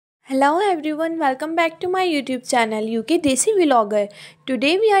Hello everyone, welcome back to my YouTube channel UK Desi Vlogger.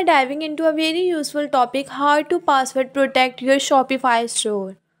 Today we are diving into a very useful topic, how to password protect your Shopify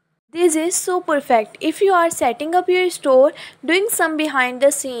store. This is so perfect if you are setting up your store, doing some behind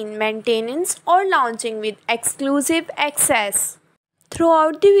the scene maintenance or launching with exclusive access.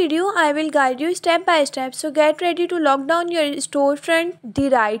 Throughout the video, I will guide you step by step, so get ready to lock down your storefront the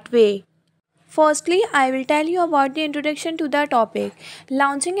right way. Firstly, I will tell you about the introduction to the topic.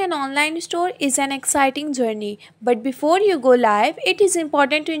 Launching an online store is an exciting journey, but before you go live, it is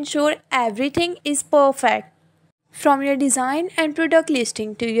important to ensure everything is perfect. From your design and product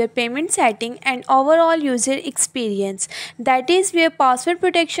listing to your payment setting and overall user experience, that is where password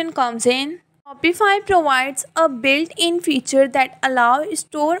protection comes in. Shopify provides a built-in feature that allows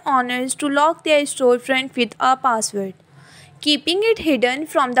store owners to lock their storefront with a password, keeping it hidden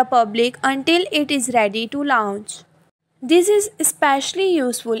from the public until it is ready to launch. This is especially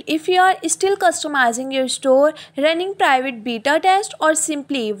useful if you are still customizing your store, running private beta tests, or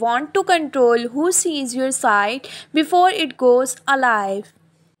simply want to control who sees your site before it goes live.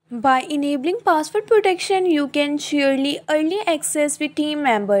 By enabling password protection, you can share early access with team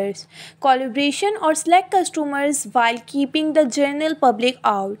members, collaboration, or select customers while keeping the general public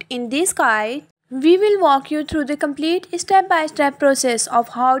out. In this guide, we will walk you through the complete step-by-step process of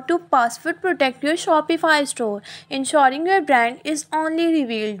how to password protect your Shopify store, ensuring your brand is only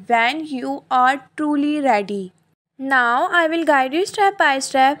revealed when you are truly ready. Now, I will guide you step by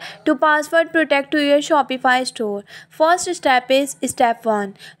step to password protect to your Shopify store. First step is step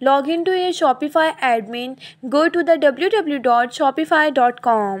 1. Log into your Shopify admin. Go to the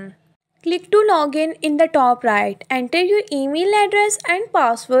www.shopify.com. Click to login in the top right. Enter your email address and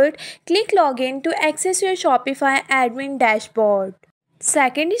password. Click login to access your Shopify admin dashboard.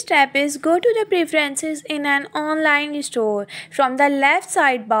 Second step is go to the preferences in an online store. From the left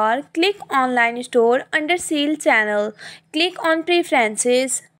sidebar, click online store under sale channel. Click on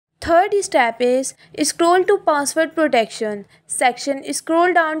preferences. Third step is scroll to password protection section.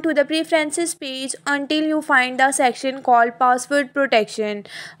 Scroll down to the preferences page until you find the section called password protection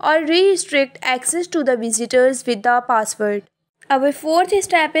or restrict access to the visitors with the password. Our fourth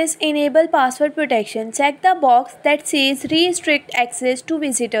step is enable password protection. Check the box that says restrict access to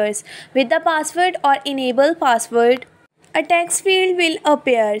visitors with the password or enable password. A text field will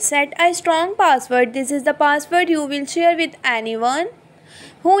appear. Set a strong password. This is the password you will share with anyone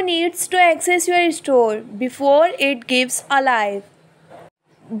who needs to access your store before it gives alive.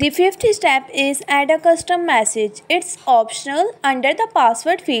 The fifth step is add a custom message. It's optional. Under the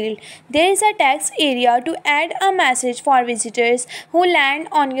password field, there is a text area to add a message for visitors who land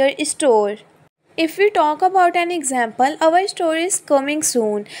on your store. If we talk about an example, our store is coming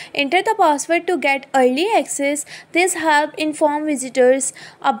soon. Enter the password to get early access. This helps inform visitors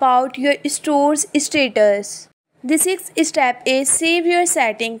about your store's status. The sixth step is save your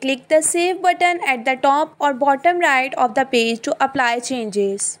setting. Click the save button at the top or bottom right of the page to apply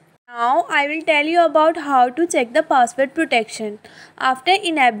changes. Now I will tell you about how to check the password protection. After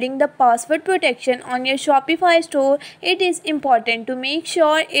enabling the password protection on your Shopify store, it is important to make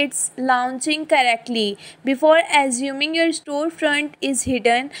sure it's launching correctly before assuming your storefront is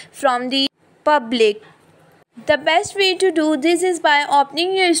hidden from the public. The best way to do this is by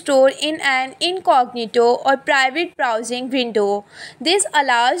opening your store in an incognito or private browsing window. This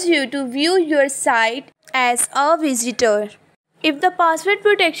allows you to view your site as a visitor. If the password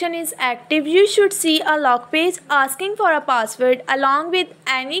protection is active, you should see a lock page asking for a password along with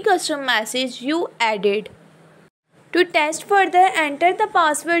any custom message you added. To test further, enter the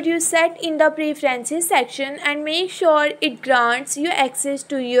password you set in the preferences section and make sure it grants you access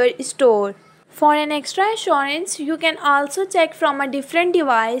to your store. For an extra assurance, you can also check from a different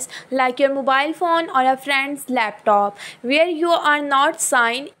device like your mobile phone or a friend's laptop where you are not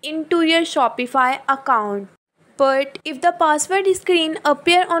signed into your Shopify account. But if the password screen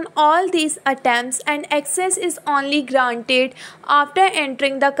appears on all these attempts and access is only granted after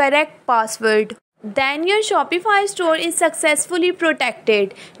entering the correct password, then your Shopify store is successfully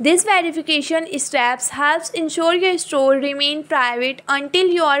protected. This verification steps helps ensure your store remain private until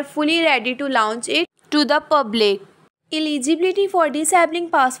you are fully ready to launch it to the public. Eligibility for disabling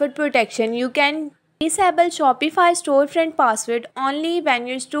password protection. You can disable Shopify storefront password only when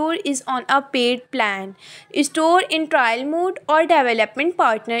your store is on a paid plan. Store in trial mode or development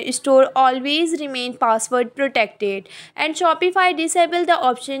partner store always remain password protected, and Shopify disable the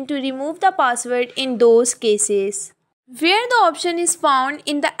option to remove the password in those cases. where the option is found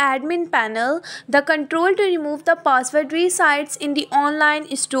in the admin panel. The control to remove the password resides in the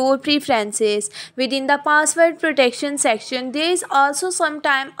online store preferences. Within the password protection section, there is also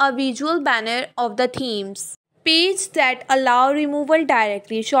sometimes a visual banner of the themes page that allow removal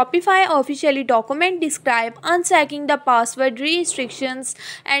directly. Shopify officially document describe unchecking the password restrictions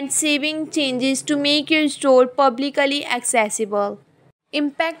and saving changes to make your store publicly accessible.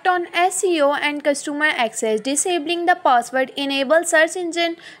 Impact on SEO and customer access. Disabling the password enables search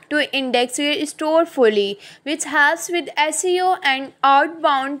engine to index your store fully, which helps with SEO and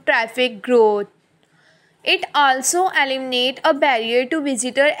outbound traffic growth. It also eliminates a barrier to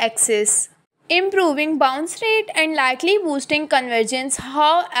visitor access, improving bounce rate and likely boosting conversions.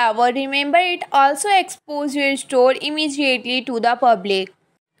 However, remember it also exposes your store immediately to the public.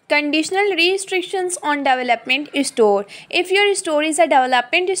 Conditional restrictions on development store. If your store is a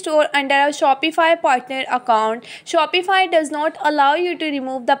development store under a Shopify partner account, Shopify does not allow you to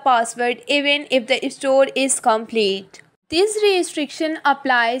remove the password even if the store is complete. This restriction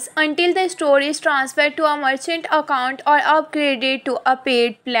applies until the store is transferred to a merchant account or upgraded to a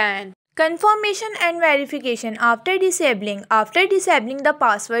paid plan. Confirmation and verification after disabling. After disabling the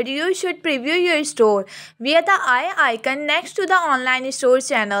password, you should preview your store via the eye icon next to the online store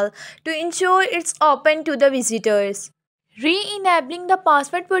channel to ensure it's open to the visitors. Re-enabling the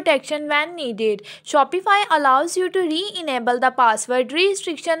password protection when needed. Shopify allows you to re-enable the password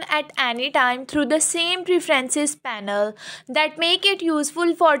restriction at any time through the same preferences panel that make it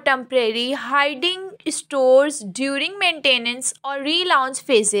useful for temporary hiding stores during maintenance or relaunch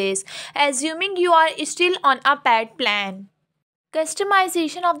phases, assuming you are still on a paid plan.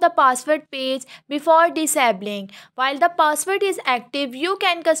 Customization of the password page before disabling. While the password is active, you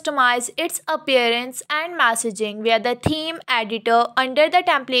can customize its appearance and messaging via the theme editor under the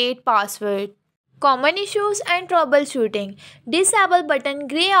template password. Common issues and troubleshooting. Disable button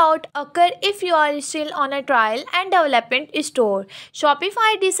gray out occur if you are still on a trial and development store.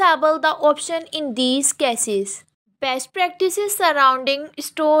 Shopify disable the option in these cases. Best practices surrounding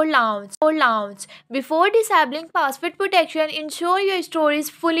store launch. Before disabling password protection, ensure your store is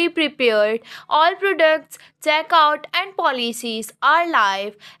fully prepared. All products, checkout, and policies are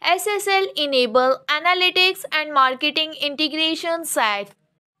live. SSL enable analytics and marketing integration set.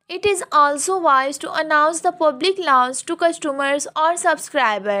 It is also wise to announce the public launch to customers or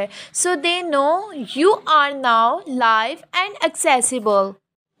subscribers so they know you are now live and accessible.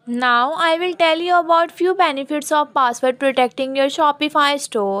 Now I will tell you about few benefits of password protecting your Shopify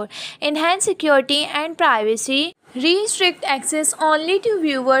store. Enhance security and privacy. Restrict access only to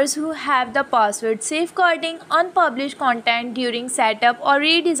viewers who have the password, safeguarding unpublished content during setup or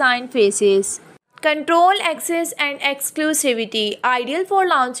redesign phases. Control access and exclusivity. Ideal for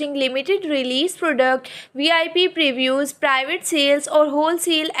launching limited release product, VIP previews, private sales or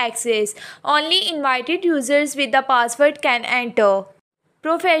wholesale access. Only invited users with the password can enter.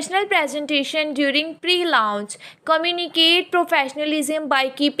 Professional presentation during pre-launch. Communicate professionalism by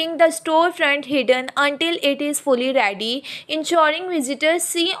keeping the storefront hidden until it is fully ready, ensuring visitors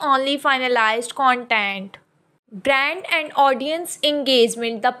see only finalized content. Brand and audience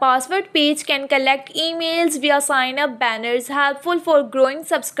engagement. The password page can collect emails via sign-up banners, helpful for growing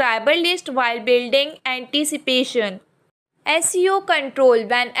subscriber list while building anticipation. SEO control.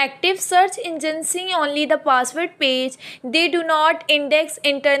 When active search engines see only the password page, they do not index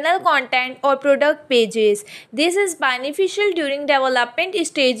internal content or product pages. This is beneficial during development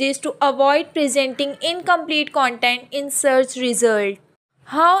stages to avoid presenting incomplete content in search results.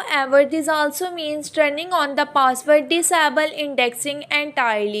 However, this also means turning on the password disable indexing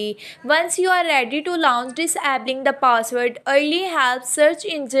entirely. Once you are ready to launch, disabling the password early helps search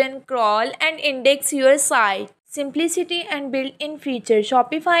engine crawl and index your site. Simplicity and built-in features.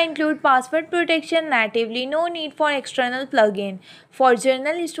 Shopify include password protection natively, no need for external plugin. For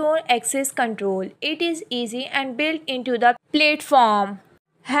journal store access control, it is easy and built into the platform.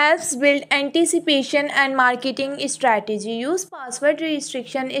 Helps build anticipation and marketing strategy. Use password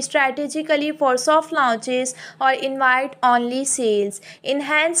restriction strategically for soft launches or invite only sales.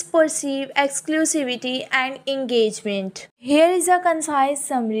 Enhance perceive exclusivity and engagement. Here is a concise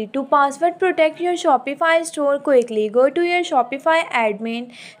summary. To password protect your Shopify store quickly, go to your Shopify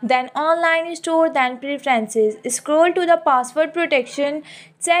admin, then online store, then preferences. Scroll to the password protection,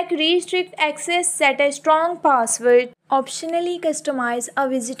 check restrict access, set a strong password. Optionally customize a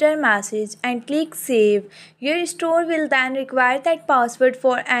visitor message and click save. Your store will then require that password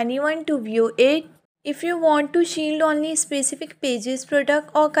for anyone to view it. If you want to shield only specific pages,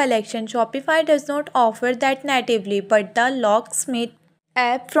 product or collection, Shopify does not offer that natively, but the Locksmith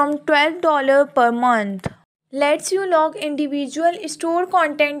app from $12 per month. lets you log individual store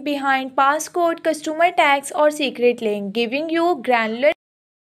content behind passcode, customer tags, or secret link, giving you granular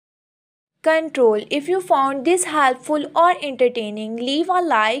control. If you found this helpful or entertaining, leave a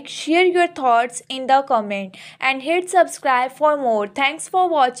like, share your thoughts in the comment, and hit subscribe for more. Thanks for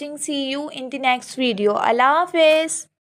watching. See you in the next video. Allah Hafiz.